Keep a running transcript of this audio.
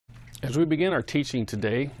As we begin our teaching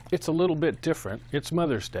today, it's a little bit different. It's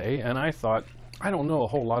Mother's Day, and I thought, I don't know a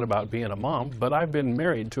whole lot about being a mom, but I've been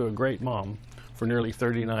married to a great mom for nearly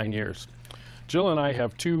 39 years. Jill and I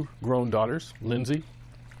have two grown daughters, Lindsay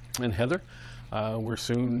and Heather. We're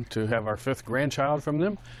soon to have our fifth grandchild from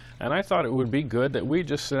them, and I thought it would be good that we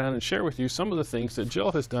just sit down and share with you some of the things that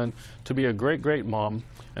Jill has done to be a great, great mom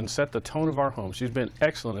and set the tone of our home. She's been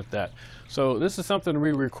excellent at that. So this is something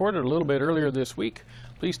we recorded a little bit earlier this week.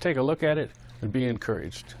 Please take a look at it and be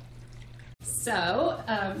encouraged. So,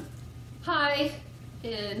 hi,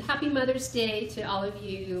 and happy Mother's Day to all of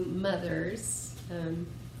you mothers.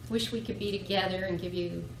 Wish we could be together and give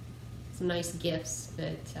you some nice gifts,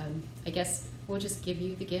 but I guess we'll just give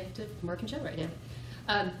you the gift of Mark and Jill right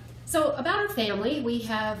now. So about our family, we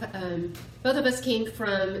have, both of us came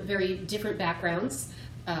from very different backgrounds.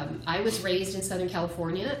 I was raised in Southern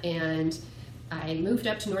California, and I moved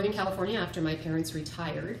up to Northern California after my parents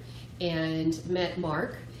retired and met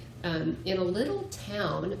Mark in a little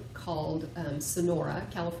town called Sonora,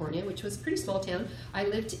 California, which was a pretty small town. I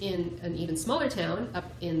lived in an even smaller town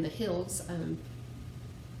up in the hills,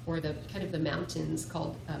 or the kind of the mountains,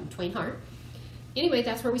 called Twain Harte. Anyway,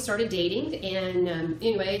 that's where we started dating, and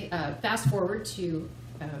fast forward to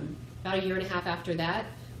about a year and a half after that,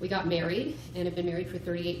 we got married and have been married for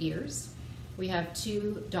 38 years. We have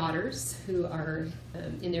two daughters who are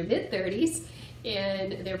in their mid-30s,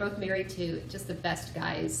 and they're both married to just the best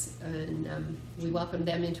guys, and we welcomed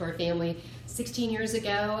them into our family 16 years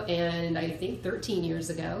ago and I think 13 years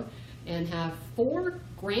ago, and have 4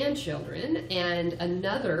 grandchildren and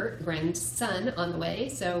another grandson on the way,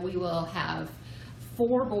 so we will have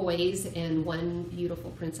 4 boys and 1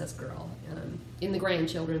 beautiful princess girl in the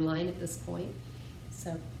grandchildren line at this point.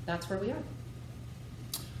 So that's where we are.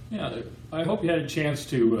 Yeah, I hope you had a chance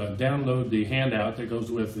to download the handout that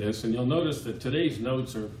goes with this, and you'll notice that today's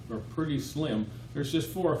notes are pretty slim. There's just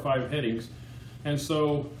 4 or 5 headings, and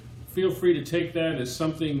so feel free to take that as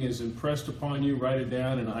something is impressed upon you, write it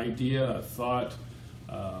down, an idea, a thought,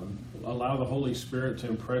 allow the Holy Spirit to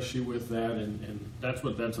impress you with that, and that's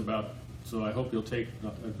what that's about. So I hope you'll take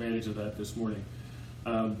advantage of that this morning.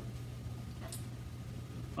 I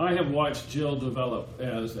have watched Jill develop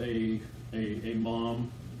as a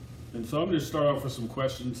mom, and so I'm going to start off with some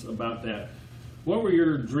questions about that. What were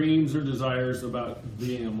your dreams or desires about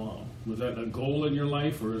being a mom? Was that a goal in your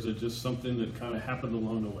life, or is it just something that kind of happened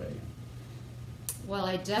along the way? Well,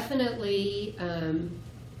 I definitely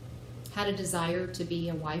had a desire to be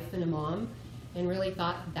a wife and a mom, and really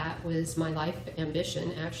thought that was my life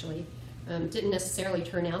ambition, actually. Didn't necessarily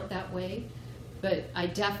turn out that way, but I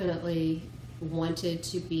definitely wanted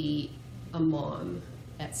to be a mom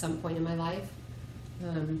at some point in my life,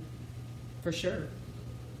 for sure.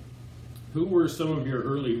 Who were some of your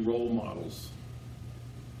early role models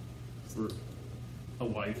for a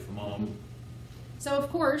wife, a mom? So of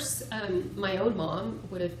course, my own mom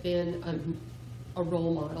would have been a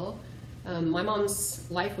role model. My mom's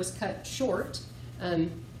life was cut short.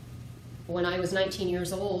 When I was 19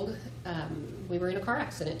 years old, we were in a car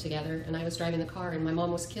accident together, and I was driving the car, and my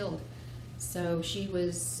mom was killed. So she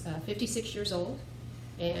was 56 years old,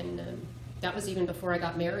 and that was even before I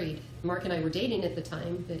got married. Mark and I were dating at the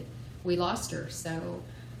time, but we lost her. So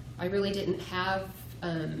I really didn't have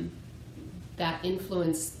that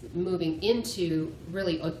influence moving into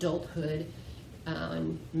really adulthood,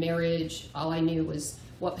 marriage. All I knew was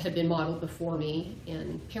what had been modeled before me,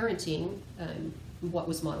 and parenting, what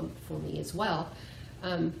was modeled for me as well.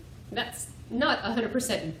 That's not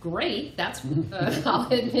 100% great, that's I'll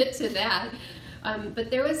admit to that.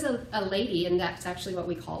 But there was a lady, and that's actually what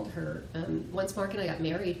we called her. Once Mark and I got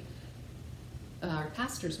married, our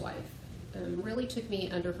pastor's wife really took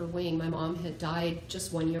me under her wing. My mom had died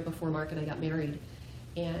just 1 year before Mark and I got married,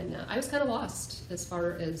 and I was kind of lost as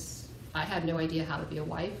far as I had no idea how to be a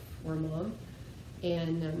wife or a mom.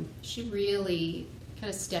 And she really kind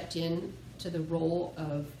of stepped in to the role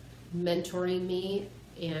of mentoring me,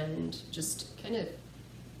 and just kind of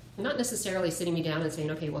not necessarily sitting me down and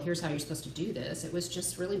saying, okay, well, here's how you're supposed to do this. It was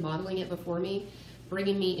just really modeling it before me,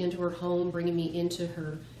 bringing me into her home, bringing me into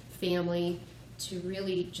her family, to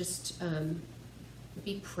really just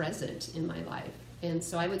be present in my life. And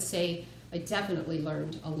so I would say I definitely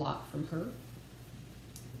learned a lot from her.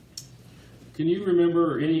 Can you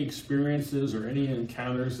remember any experiences or any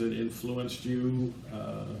encounters that influenced you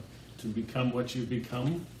to become what you've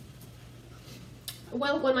become?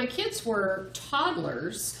 Well, when my kids were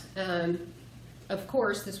toddlers, of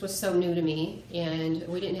course, this was so new to me, and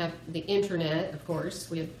we didn't have the internet, of course.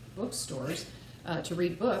 We had bookstores to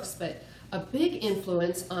read books, but a big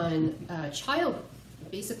influence on child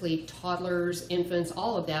basically toddlers, infants,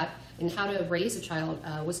 all of that, and how to raise a child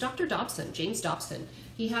was Dr. Dobson, James Dobson.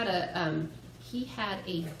 He had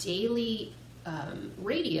a daily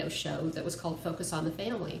radio show that was called Focus on the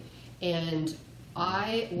Family, and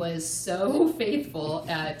I was so faithful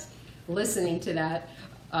at listening to that.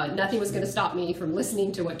 Nothing was going to stop me from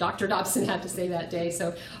listening to what Dr. Dobson had to say that day.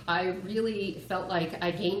 So I really felt like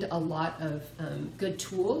I gained a lot of good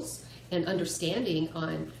tools and understanding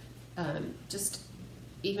on just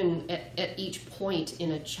even at each point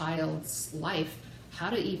in a child's life, how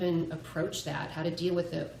to even approach that, how to deal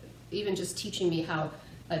with it, even just teaching me how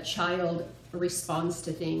a child responds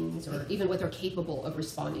to things, or even what they're capable of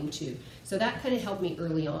responding to. So that kind of helped me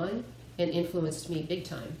early on and influenced me big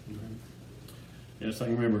time. Yes, I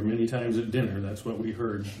remember many times at dinner, that's what we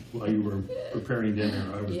heard while you were preparing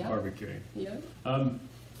dinner. I was barbecuing. Yeah.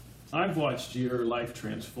 I've watched your life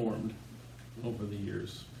transformed over the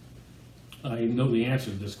years. I know the answer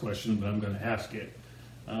to this question, but I'm going to ask it.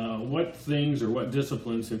 What things or what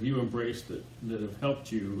disciplines have you embraced that have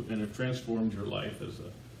helped you and have transformed your life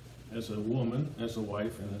as a woman, as a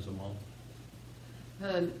wife, and as a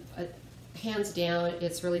mom? Hands down,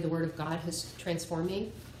 it's really the Word of God has transformed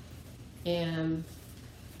me. And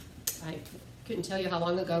I couldn't tell you how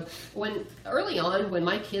long ago, early on, when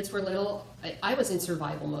my kids were little, I was in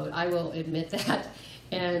survival mode. I will admit that.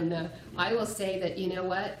 And I will say that, you know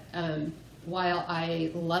what, while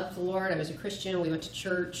I loved the Lord, I was a Christian, we went to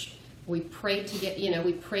church, we prayed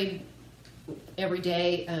we prayed every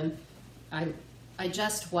day. I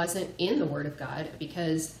just wasn't in the Word of God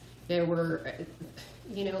because there were,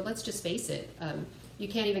 let's just face it, you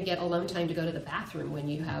can't even get alone time to go to the bathroom when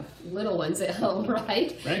you have little ones at home,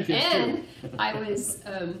 right? And I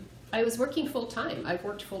was working full time. I've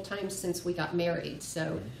worked full time since we got married,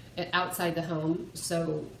 so outside the home.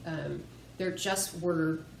 So there just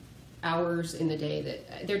weren't hours in the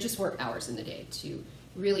day to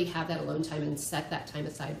really have that alone time and set that time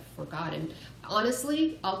aside for God. And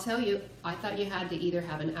honestly, I'll tell you, I thought you had to either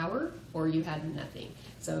have an hour or you had nothing.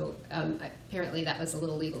 So apparently that was a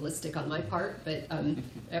little legalistic on my part, but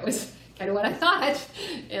that was kind of what I thought.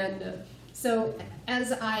 And so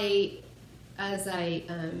as I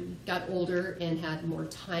got older and had more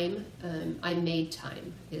time, I made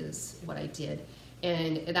time is what I did.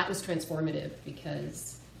 And that was transformative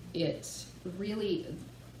because it really,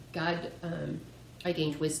 I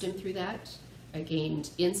gained wisdom through that. I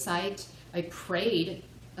gained insight. I prayed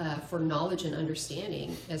for knowledge and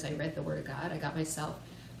understanding as I read the Word of God. I got myself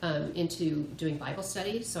into doing Bible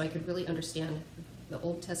study so I could really understand the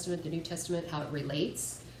Old Testament, the New Testament, how it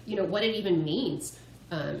relates, what it even means.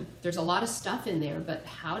 There's a lot of stuff in there, but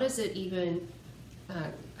how does it even,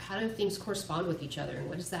 how do things correspond with each other, and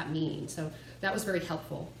what does that mean? So that was very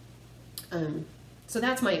helpful. So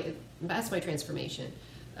that's my transformation.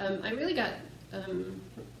 I really got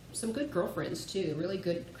some good girlfriends too, really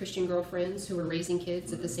good Christian girlfriends who were raising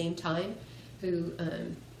kids at the same time, who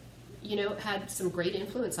had some great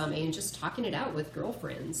influence on me, and just talking it out with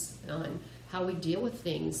girlfriends on how we deal with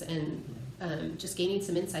things, and just gaining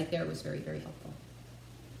some insight there was very, very helpful.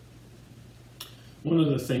 One of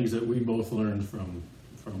the things that we both learned from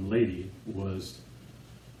Lady was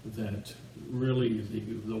that really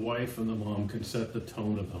the wife and the mom can set the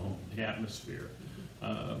tone of the home, the atmosphere.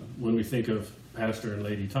 When we think of Pastor and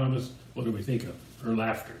Lady Thomas, what do we think of? Her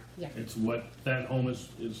laughter. Yeah. It's what that home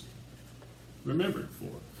is remembered for.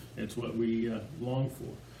 It's what we long for.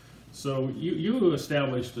 So you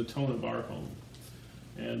established the tone of our home.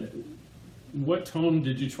 And what tone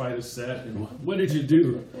did you try to set, and what did you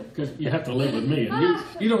do? Because you have to live with me, and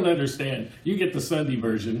you don't understand. You get the Sunday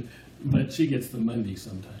version, but she gets the Monday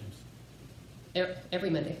sometimes. Every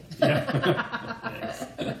Monday.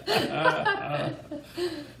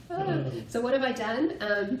 So what have I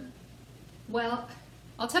done? Well,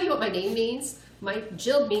 I'll tell you what my name means.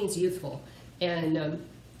 Jill means youthful, and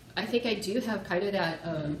I think I do have kind of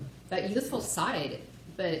that youthful side.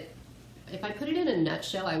 But if I put it in a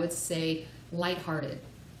nutshell, I would say lighthearted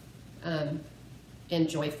and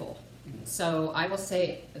joyful. So I will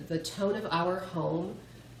say the tone of our home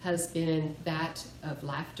has been that of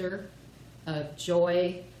laughter, of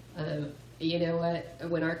joy. You know what?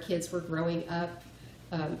 When our kids were growing up,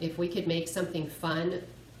 if we could make something fun,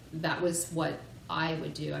 that was what I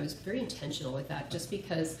would do. I was very intentional with that, just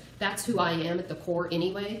because that's who I am at the core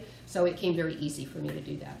anyway. So it came very easy for me to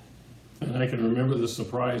do that. And I can remember the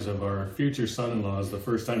surprise of our future son-in-laws the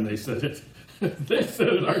first time they said it. They said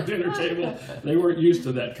at our dinner table. They weren't used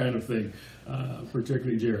to that kind of thing,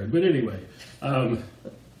 particularly Jared. But anyway,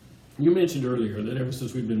 you mentioned earlier that ever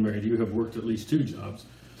since we've been married, you have worked at least 2 jobs.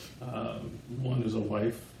 One as a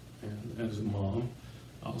wife and as a mom.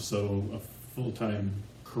 also a full-time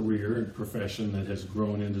career and profession that has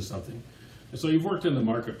grown into something. And so you've worked in the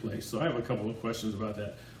marketplace. So I have a couple of questions about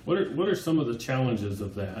that. What are some of the challenges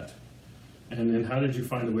of that? And then how did you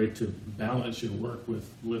find a way to balance your work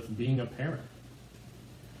with being a parent?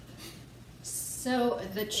 So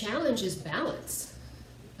the challenge is balance.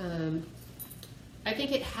 I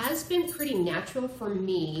think it has been pretty natural for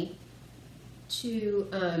me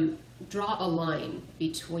to draw a line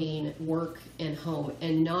between work and home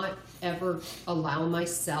and not ever allow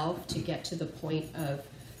myself to get to the point of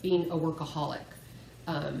being a workaholic.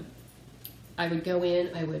 I would go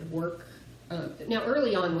in, I would work. Now,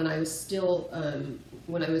 early on, when I was still,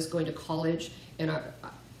 when I was going to college, and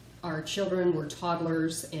our children were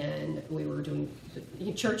toddlers, and we were doing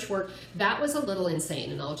church work, that was a little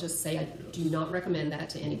insane. And I'll just say I do not recommend that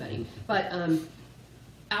to anybody. But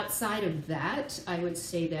outside of that, I would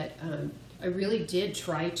say that I really did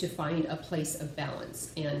try to find a place of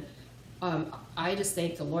balance. And I just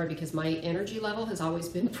thank the Lord because my energy level has always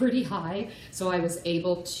been pretty high. So I was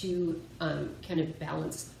able to kind of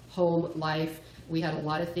balance home life. We had a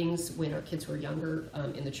lot of things when our kids were younger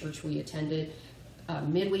in the church we attended.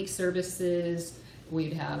 Midweek services,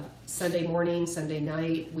 we'd have Sunday morning, Sunday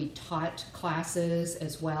night. We taught classes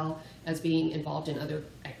as well as being involved in other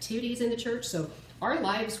activities in the church. So our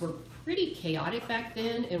lives were pretty chaotic back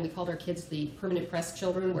then, and we called our kids the permanent press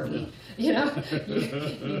children, where we, you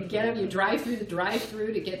get them, you drive through the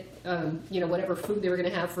drive-through to get, whatever food they were going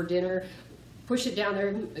to have for dinner, push it down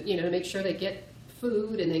there, to make sure they get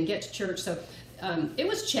food, and then get to church. So it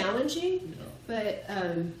was challenging, but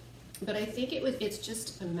I think it's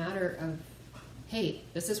just a matter of, hey,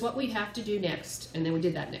 this is what we have to do next, and then we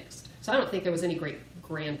did that next. So I don't think there was any great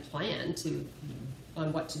grand plan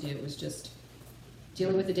on what to do. It was just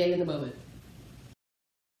dealing with the day in the moment.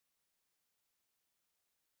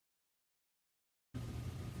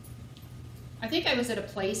 I think I was at a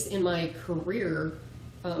place in my career,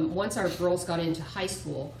 once our girls got into high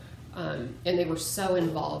school, and they were so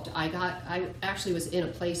involved. I actually was in a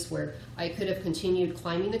place where I could have continued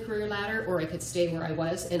climbing the career ladder, or I could stay where I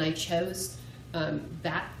was, and I chose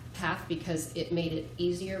that path because it made it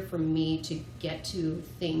easier for me to get to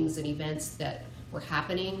things and events that were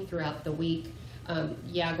happening throughout the week.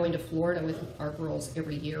 Going to Florida with our girls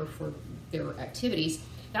every year for their activities,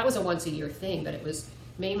 that was a once-a-year thing, but it was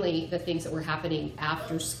mainly the things that were happening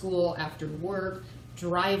after school, after work,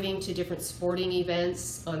 driving to different sporting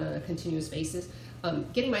events on a continuous basis.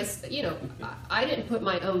 Getting I didn't put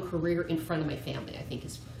my own career in front of my family, I think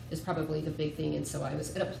is probably the big thing. And so I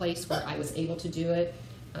was at a place where I was able to do it.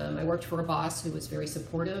 I worked for a boss who was very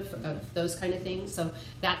supportive of those kind of things. So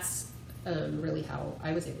that's really how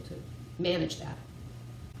I was able to manage that.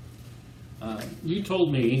 You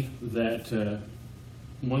told me that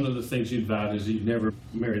one of the things you'd vowed is you'd never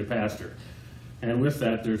married a pastor. And with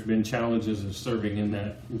that, there's been challenges of serving in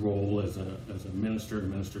that role as a minister, a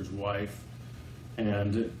minister's wife.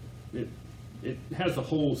 And it has a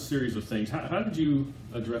whole series of things. How did you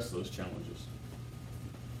address those challenges?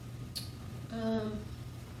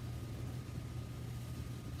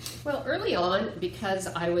 Well, early on, because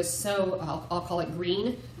I was so, I'll call it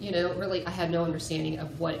green, really I had no understanding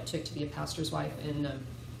of what it took to be a pastor's wife, and I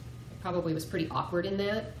probably was pretty awkward in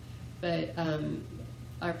that. But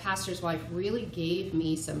our pastor's wife really gave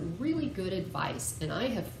me some really good advice, and I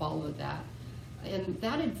have followed that. And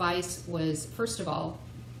that advice was, first of all,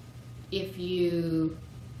 if you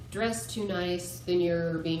dress too nice, then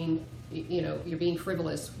you're being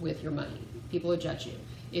frivolous with your money. People will judge you.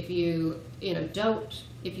 If you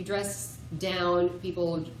dress down,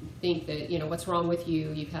 people think that, what's wrong with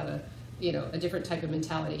you? You have a different type of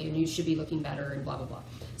mentality, and you should be looking better, and blah, blah, blah.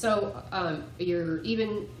 So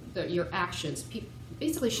your actions,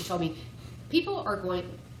 basically she told me, people are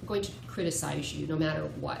going to criticize you no matter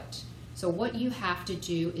what. So what you have to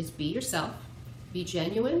do is be yourself, be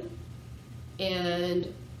genuine,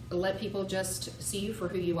 and let people just see you for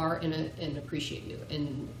who you are and appreciate you.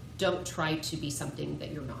 And don't try to be something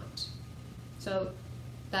that you're not. So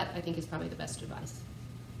that, I think, is probably the best advice.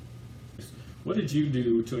 What did you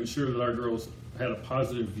do to ensure that our girls had a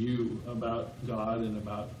positive view about God and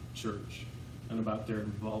about church and about their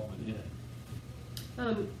involvement in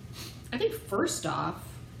it? I think first off,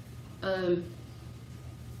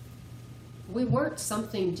 we weren't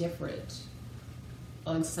something different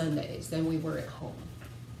on Sundays than we were at home.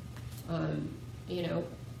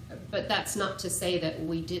 But that's not to say that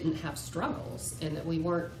we didn't have struggles and that we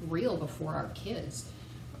weren't real before our kids.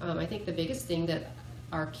 I think the biggest thing that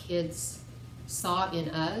our kids saw in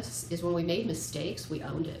us is when we made mistakes, we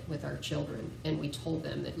owned it with our children, and we told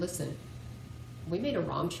them that, listen, we made a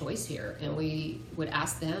wrong choice here, and we would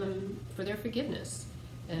ask them for their forgiveness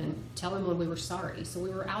and tell them when we were sorry. So we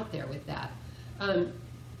were out there with that.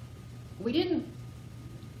 We didn't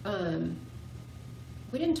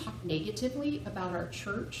talk negatively about our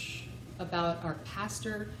church, about our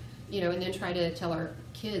pastor, and then try to tell our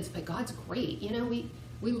kids, but God's great.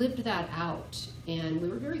 We lived that out, and we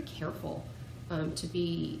were very careful to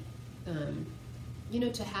be,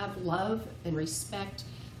 to have love and respect.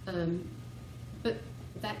 But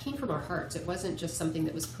that came from our hearts. It wasn't just something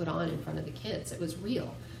that was put on in front of the kids. It was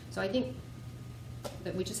real. So I think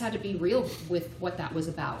that we just had to be real with what that was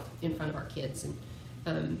about in front of our kids.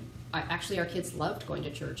 And actually, our kids loved going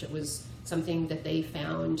to church. It was something that they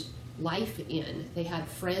found life in. They had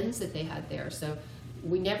friends that they had there. So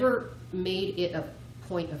we never made it a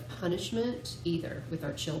point of punishment either with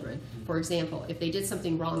our children. For example, if they did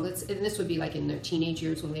something wrong, and this would be like in their teenage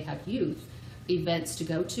years when they had youth events to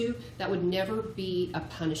go to, that would never be a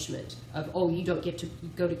punishment of, oh, you don't get to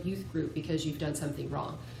go to youth group because you've done something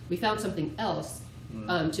wrong. We found something else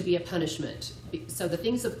to be a punishment. So the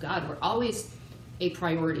things of God were always a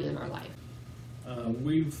priority in our life.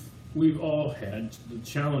 We've all had the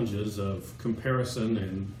challenges of comparison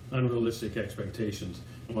and unrealistic expectations.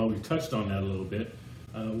 And while we've touched on that a little bit,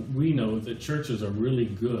 we know that churches are really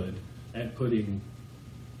good at putting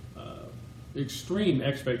extreme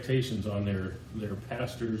expectations on their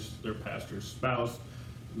pastor's spouse,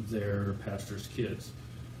 their pastor's kids.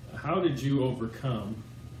 How did you overcome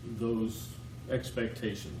those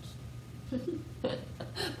expectations?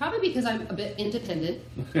 Probably because I'm a bit independent.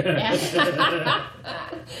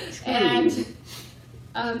 And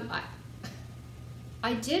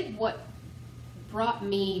I did what brought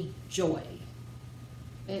me joy.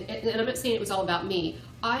 And I'm not saying it was all about me.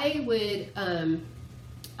 I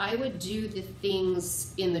would do the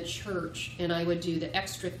things in the church, and I would do the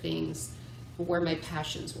extra things where my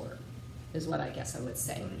passions were, is what I guess I would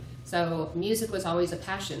say. Right. So music was always a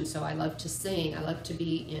passion, so I loved to sing. I loved to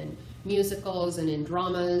be in musicals and in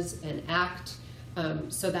dramas and act.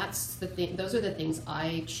 So that's the thing. Those are the things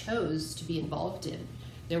I chose to be involved in.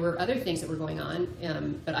 There were other things that were going on,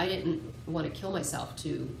 but I didn't want to kill myself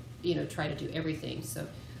to, try to do everything. So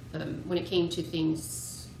when it came to things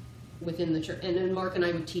within the church, and then Mark and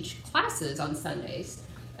I would teach classes on Sundays,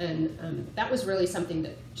 and that was really something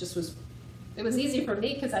that just was, it was easy for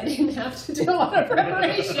me because I didn't have to do a lot of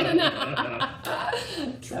preparation.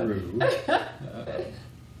 True.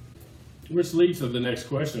 Which leads to the next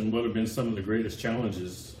question: what have been some of the greatest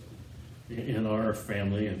challenges in our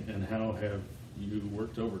family, and how have you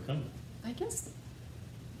worked to overcome it? I guess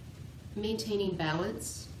maintaining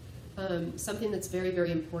balance. Something that's very,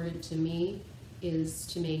 very important to me is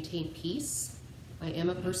to maintain peace. I am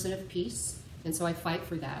a person of peace, and so I fight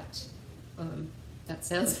for that. That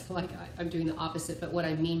sounds like I'm doing the opposite, but what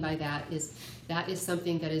I mean by that is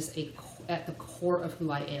something that is at the core of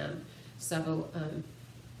who I am. So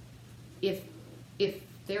if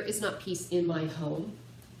there is not peace in my home,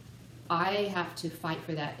 I have to fight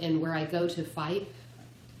for that, and where I go to fight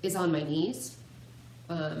is on my knees.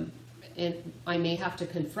 And I may have to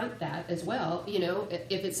confront that as well.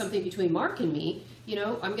 If it's something between Mark and me,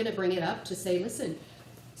 I'm going to bring it up to say, listen,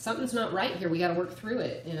 something's not right here. We got to work through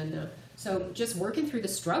it. And so just working through the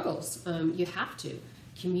struggles, you have to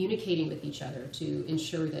communicating with each other to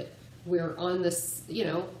ensure that we're on this,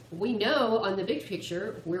 we know on the big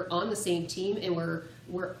picture, we're on the same team, and we're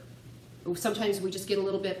sometimes we just get a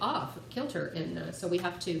little bit off kilter. And so we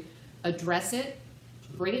have to address it,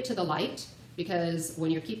 bring it to the light. Because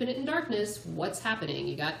when you're keeping it in darkness, what's happening?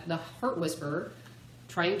 You got the heart whisperer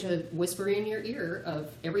trying to whisper in your ear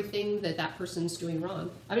of everything that person's doing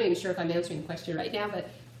wrong. I'm not even sure if I'm answering the question right now, but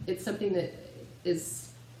it's something that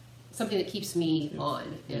keeps me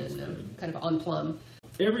on and kind of on plumb.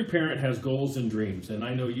 Every parent has goals and dreams, and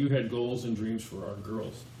I know you had goals and dreams for our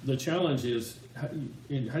girls. The challenge is, how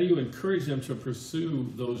do you encourage them to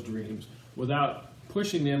pursue those dreams without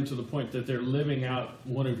pushing them to the point that they're living out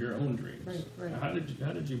one of your own dreams? Right. How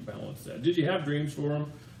did you balance that? Did you have dreams for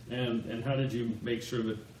them, and how did you make sure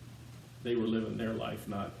that they were living their life,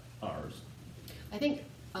 not ours? I think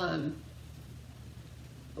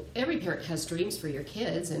every parent has dreams for your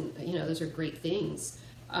kids, and those are great things.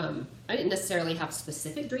 I didn't necessarily have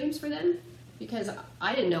specific dreams for them because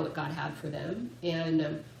I didn't know what God had for them,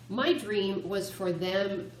 and my dream was for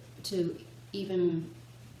them to even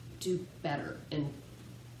do better and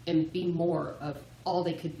be more of all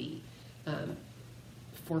they could be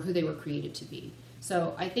for who they were created to be.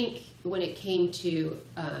 So I think when it came to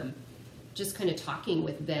just kind of talking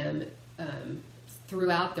with them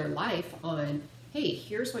throughout their life on, hey,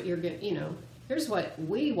 here's what you're going, here's what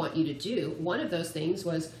we want you to do. One of those things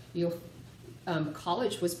was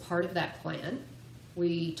college was part of that plan.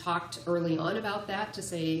 We talked early on about that to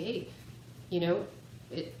say, hey, you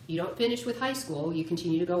don't finish with high school, you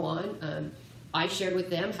continue to go on. I shared with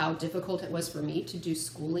them how difficult it was for me to do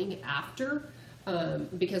schooling after,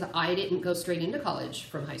 because I didn't go straight into college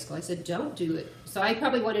from high school. I said, don't do it. So I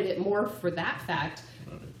probably wanted it more for that fact,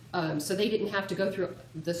 so they didn't have to go through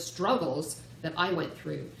the struggles that I went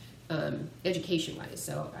through education-wise.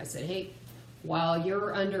 So I said, hey, while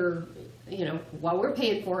you're while we're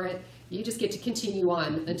paying for it, you just get to continue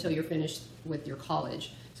on until you're finished with your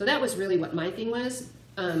college. So that was really what my thing was.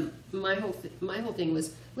 My whole thing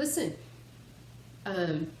was, listen,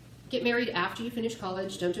 get married after you finish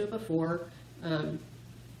college. Don't do it before.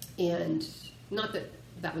 And not that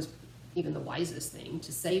that was even the wisest thing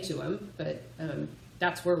to say to them, but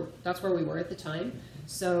that's where we were at the time.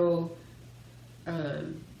 So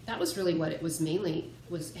that was really what it was mainly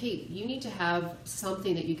was, hey, you need to have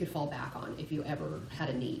something that you could fall back on if you ever had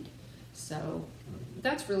a need. So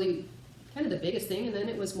that's really kind of the biggest thing. And then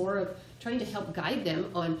it was more of trying to help guide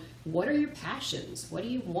them on what are your passions? What do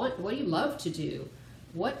you want? What do you love to do?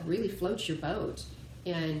 What really floats your boat?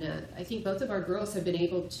 And I think both of our girls have been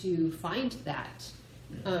able to find that.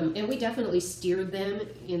 And we definitely steered them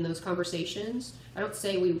in those conversations. I don't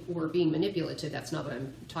say we were being manipulative, that's not what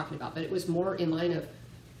I'm talking about, but it was more in line of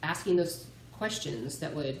asking those questions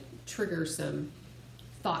that would trigger some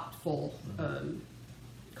thoughtful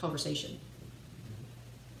conversation.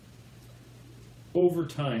 Over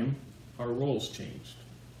time, our roles changed.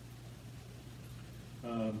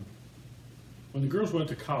 When the girls went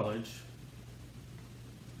to college,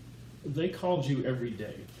 they called you every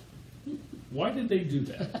day. Why did they do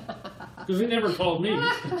that? Because they never called me.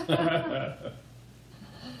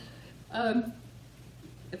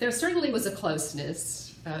 There certainly was a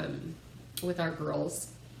closeness with our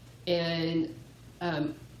girls. And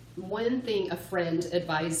one thing a friend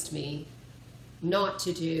advised me not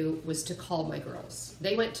to do was to call my girls.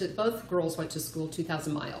 Both girls went to school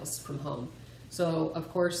 2,000 miles from home. So, of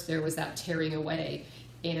course, there was that tearing away.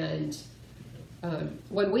 And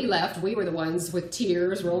when we left, we were the ones with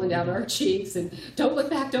tears rolling down our cheeks and don't look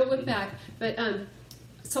back, don't look back. But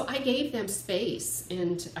so I gave them space,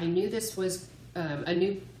 and I knew this was a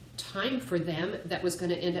new time for them that was going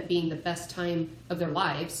to end up being the best time of their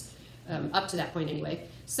lives, up to that point anyway.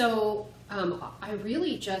 So I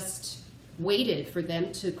really just waited for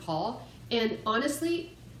them to call. And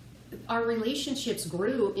honestly, our relationships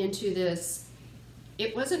grew into this.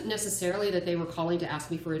 It wasn't necessarily that they were calling to ask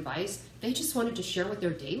me for advice. They just wanted to share what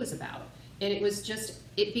their day was about. And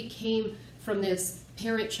it became from this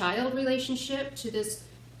parent-child relationship to this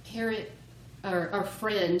parent or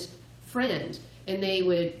friend. And they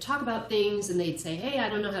would talk about things and they'd say, hey, I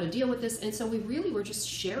don't know how to deal with this. And so we really were just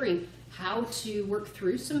sharing how to work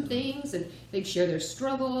through some things, and they'd share their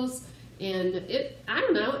struggles. And it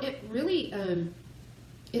really,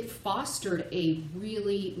 it fostered a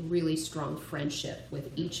really, really strong friendship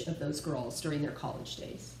with each of those girls during their college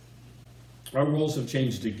days. Our roles have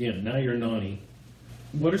changed again. Now you're Nani.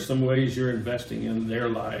 What are some ways you're investing in their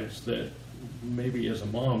lives that maybe as a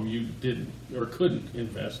mom you didn't or couldn't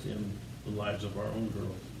invest in the lives of our own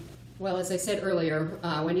girls? Well, as I said earlier,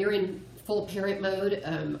 when you're in full parent mode,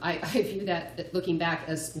 I view that, looking back,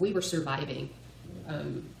 as we were surviving.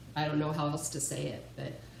 I don't know how else to say it,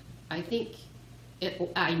 but I think,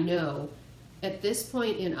 I know at this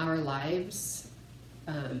point in our lives,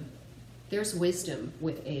 there's wisdom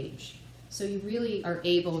with age. So you really are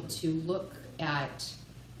able to look at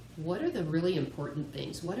what are the really important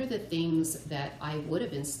things? What are the things that I would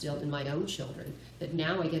have instilled in my own children that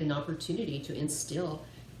now I get an opportunity to instill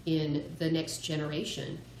in the next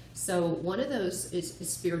generation? So one of those is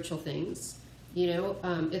spiritual things.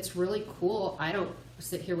 It's really cool. I don't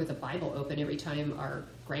sit here with a Bible open every time our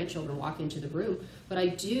grandchildren walk into the room, but I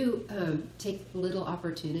do take little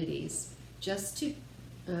opportunities just to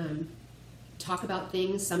talk about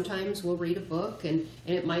things. Sometimes we'll read a book, and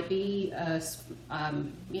it might be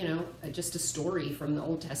just a story from the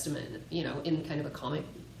Old Testament, in kind of a comic,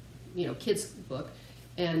 kids book.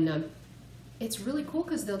 And it's really cool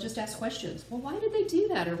because they'll just ask questions. Well, why did they do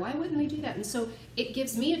that? Or why wouldn't they do that? And so it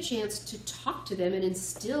gives me a chance to talk to them and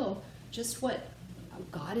instill just what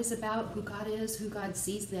God is about, who God is, who God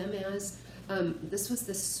sees them as. This was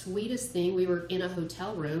the sweetest thing. We were in a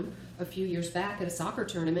hotel room a few years back at a soccer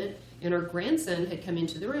tournament, and our grandson had come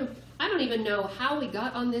into the room. I don't even know how we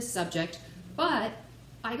got on this subject, but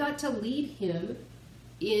I got to lead him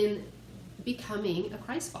in becoming a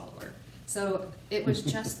Christ follower. So it was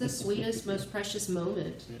just the sweetest, most precious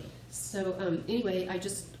moment. Yeah. So anyway,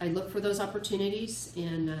 I look for those opportunities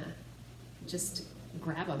and just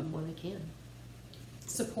grab them when I can.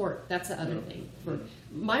 Support, that's the other thing.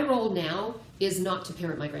 My role now is not to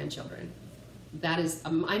parent my grandchildren. That is,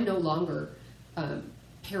 I'm no longer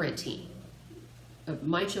parenting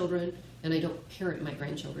my children, and I don't parent my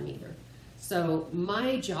grandchildren either. So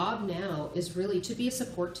my job now is really to be a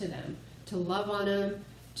support to them, to love on them,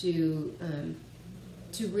 to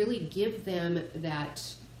really give them that,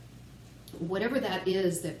 whatever that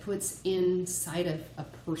is that puts inside of a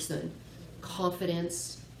person,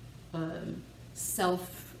 confidence,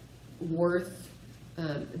 self-worth,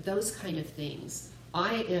 those kind of things.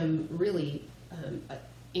 I am really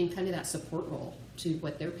in kind of that support role to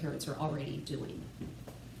what their parents are already doing.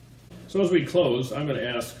 So as we close, I'm going to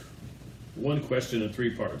ask one question in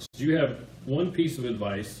 3 parts. Do you have one piece of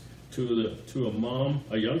advice to a mom,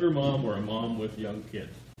 a younger mom, or a mom with young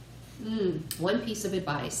kids? One piece of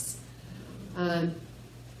advice.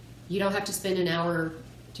 You don't have to spend an hour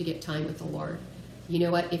to get time with the Lord. You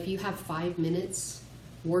know what? If you have 5 minutes,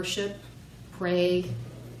 worship, pray,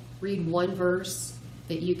 read one verse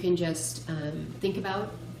that you can just think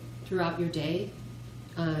about throughout your day.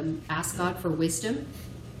 Ask God for wisdom.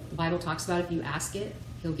 The Bible talks about if you ask it,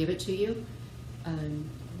 He'll give it to you.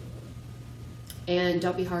 And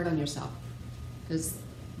don't be hard on yourself, because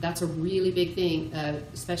that's a really big thing,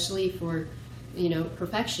 especially for,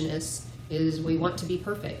 perfectionists, is we want to be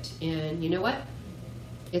perfect. And you know what?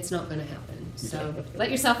 It's not going to happen. So let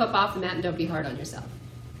yourself up off the mat and don't be hard on yourself.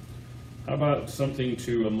 How about something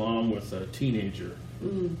to a mom with a teenager?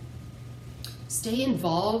 Stay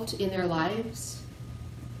involved in their lives.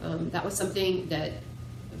 That was something that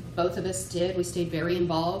both of us did. We stayed very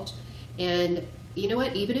involved. And you know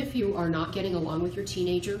what? Even if you are not getting along with your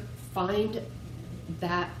teenager, find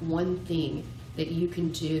that one thing that you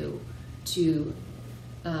can do to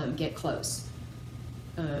get close.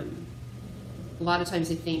 A lot of times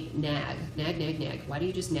they think nag. Why do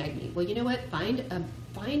you just nag me? Well, you know what?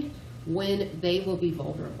 Find when they will be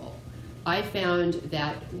vulnerable. I found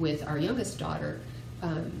that with our youngest daughter,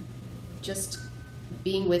 just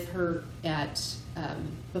being with her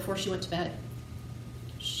before she went to bed,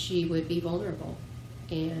 she would be vulnerable,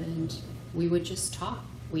 and we would just talk.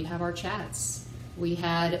 We'd have our chats. We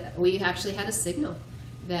actually had a signal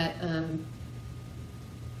that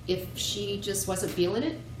if she just wasn't feeling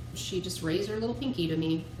it, she just raised her little pinky to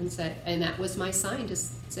me and said, and that was my sign to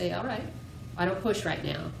say, all right, I don't push right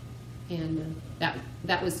now. And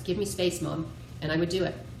that was, give me space, Mom, and I would do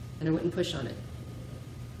it, and I wouldn't push on it.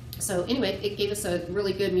 So anyway, it gave us a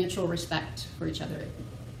really good mutual respect for each other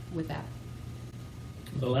with that.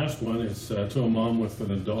 The last one is to a mom with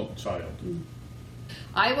an adult child.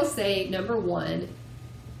 I will say number 1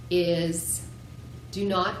 is do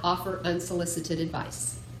not offer unsolicited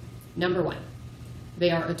advice. Number 1,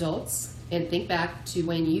 they are adults, and think back to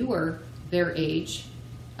when you were their age,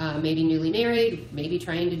 maybe newly married, maybe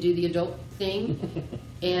trying to do the adult thing.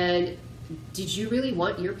 And did you really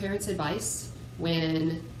want your parents' advice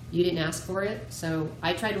when you didn't ask for it? So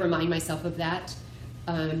I try to remind myself of that.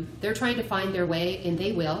 They're trying to find their way, and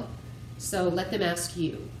they will. So let them ask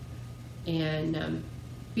you. And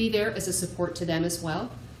be there as a support to them as well.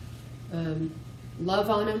 Love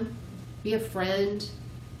on them. Be a friend.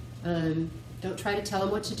 Don't try to tell them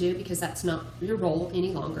what to do, because that's not your role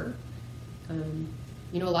any longer.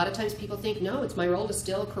 A lot of times people think, no, it's my role to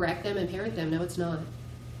still correct them and parent them. No, it's not.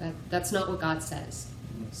 That's not what God says.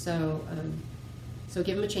 So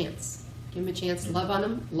give them a chance. Give them a chance. Love on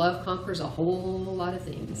them. Love conquers a whole lot of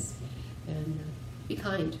things. And be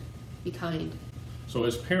kind. Be kind. So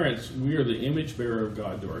as parents, we are the image bearer of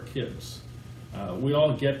God to our kids. We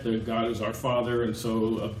all get that God is our Father, and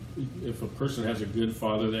so if a person has a good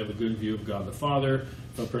father, they have a good view of God the Father.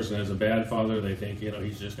 If a person has a bad father, they think,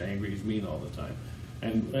 he's just angry, he's mean all the time.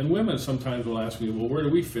 And women sometimes will ask me, well, where do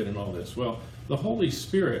we fit in all this? Well, the Holy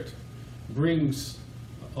Spirit brings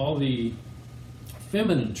all the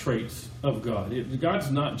feminine traits of God. God's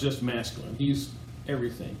not just masculine, He's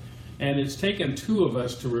everything. And it's taken 2 of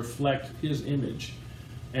us to reflect His image.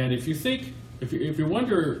 And if you think, if you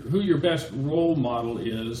wonder who your best role model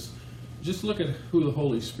is, just look at who the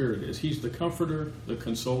Holy Spirit is. He's the comforter, the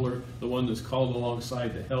consoler, the one that's called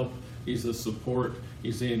alongside to help. He's the support.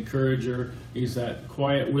 He's the encourager. He's that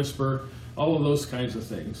quiet whisper, all of those kinds of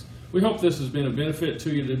things. We hope this has been a benefit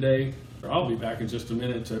to you today. I'll be back in just a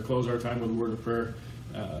minute to close our time with a word of prayer.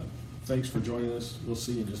 Thanks for joining us. We'll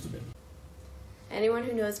see you in just a bit. Anyone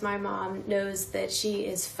who knows my mom knows that she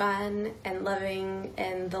is fun and loving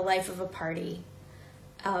and the life of a party.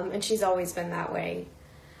 And she's always been that way.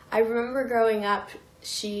 I remember growing up,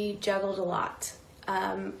 she juggled a lot.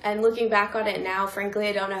 And looking back on it now, frankly,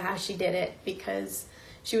 I don't know how she did it because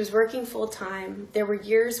she was working full time. There were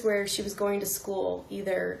years where she was going to school,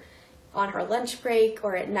 either on her lunch break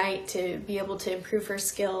or at night, to be able to improve her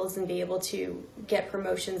skills and be able to get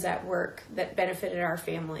promotions at work that benefited our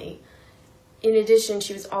family. In addition,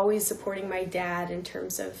 she was always supporting my dad in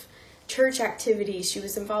terms of church activities. She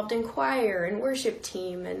was involved in choir and worship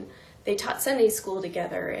team, and they taught Sunday school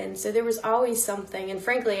together. And so there was always something. And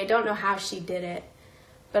frankly, I don't know how she did it.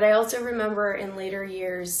 But I also remember in later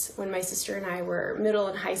years when my sister and I were middle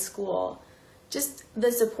and high school, just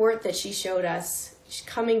the support that she showed us,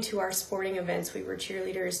 coming to our sporting events. We were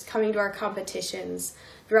cheerleaders, coming to our competitions,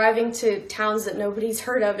 driving to towns that nobody's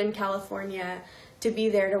heard of in California to be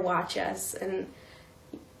there to watch us. And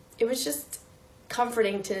it was just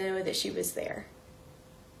comforting to know that she was there.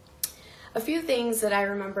 A few things that I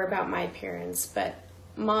remember about my parents, but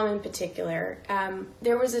Mom in particular.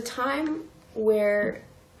 There was a time where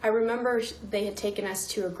I remember they had taken us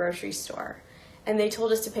to a grocery store and they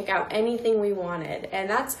told us to pick out anything we wanted. And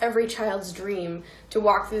that's every child's dream, to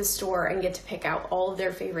walk through the store and get to pick out all of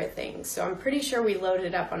their favorite things. So I'm pretty sure we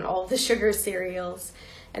loaded up on all of the sugar cereals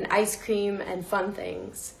and ice cream and fun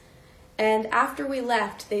things. And after we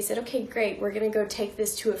left, they said, okay, great, we're going to go take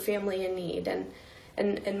this to a family in need.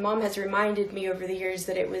 And Mom has reminded me over the years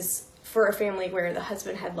that it was for a family where the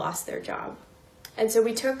husband had lost their job. And so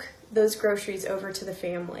we took those groceries over to the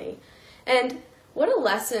family. And what a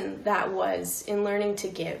lesson that was in learning to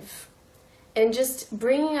give and just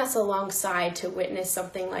bringing us alongside to witness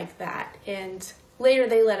something like that. And later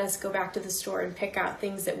they let us go back to the store and pick out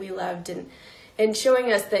things that we loved, and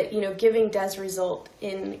showing us that, giving does result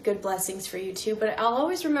in good blessings for you too. But I'll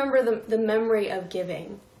always remember the memory of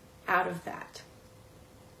giving out of that.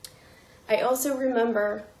 I also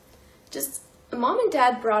remember just Mom and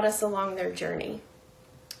Dad brought us along their journey.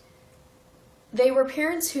 They were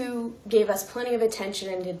parents who gave us plenty of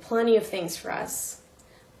attention and did plenty of things for us,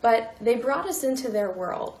 but they brought us into their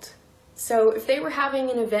world. So if they were having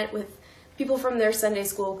an event with people from their Sunday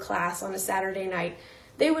school class on a Saturday night,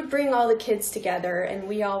 they would bring all the kids together and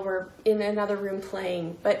we all were in another room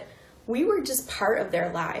playing, but we were just part of their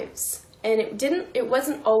lives. And it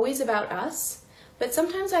wasn't always about us, but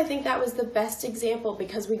sometimes I think that was the best example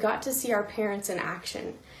because we got to see our parents in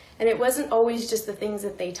action. And it wasn't always just the things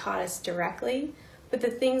that they taught us directly, but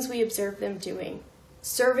the things we observed them doing.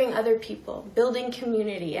 Serving other people, building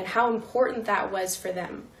community, and how important that was for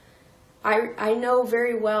them. I know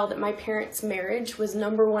very well that my parents' marriage was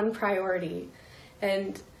 #1 priority.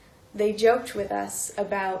 And they joked with us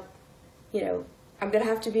about, I'm going to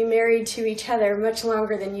have to be married to each other much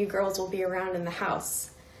longer than you girls will be around in the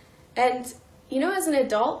house. And, as an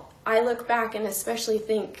adult, I look back and especially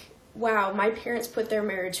think, wow, my parents put their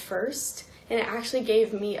marriage first, and it actually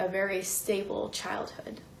gave me a very stable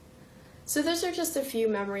childhood. So those are just a few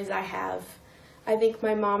memories I have. I think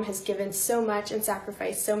my mom has given so much and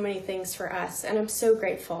sacrificed so many things for us, and I'm so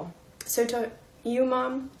grateful. So to you,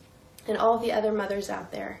 Mom, and all the other mothers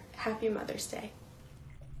out there, happy Mother's Day.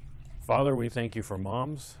 Father, we thank you for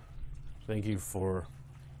moms. Thank you for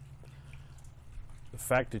the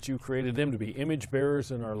fact that you created them to be image bearers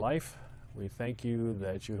in our life. We thank you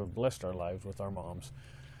that you have blessed our lives with our moms.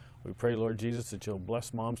 We pray, Lord Jesus, that you'll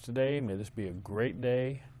bless moms today. May this be a great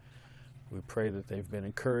day. We pray that they've been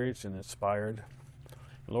encouraged and inspired.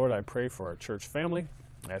 Lord, I pray for our church family.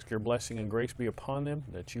 I ask your blessing and grace be upon them,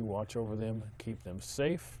 that you watch over them, keep them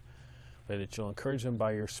safe, that you'll encourage them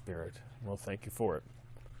by your Spirit. Well, thank you for it.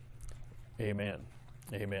 Amen.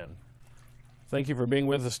 Amen. Thank you for being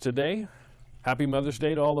with us today. Happy Mother's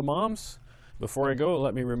Day to all the moms. Before I go,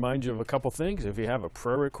 let me remind you of a couple things. If you have a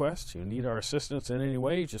prayer request, you need our assistance in any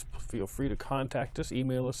way, just feel free to contact us.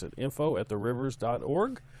 Email us at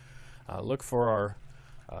info@therivers.org. Look for our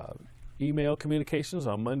email communications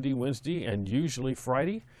on Monday, Wednesday, and usually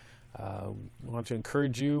Friday. I want to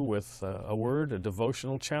encourage you with a word, a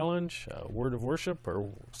devotional challenge, a word of worship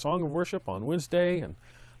or song of worship on Wednesday, and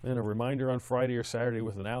then a reminder on Friday or Saturday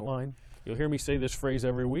with an outline. You'll hear me say this phrase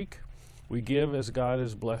every week. We give as God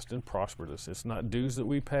has blessed and prospered us. It's not dues that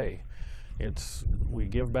we pay. We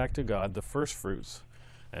give back to God the first fruits,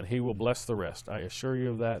 and he will bless the rest. I assure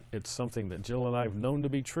you of that. It's something that Jill and I have known to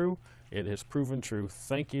be true. It has proven true.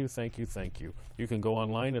 Thank you, thank you, thank you. You can go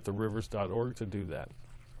online at therivers.org to do that.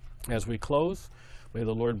 As we close, may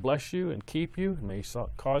the Lord bless you and keep you. May he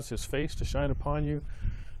cause his face to shine upon you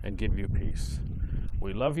and give you peace.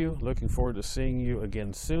 We love you. Looking forward to seeing you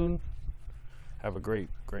again soon. Have a great,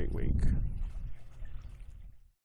 great week.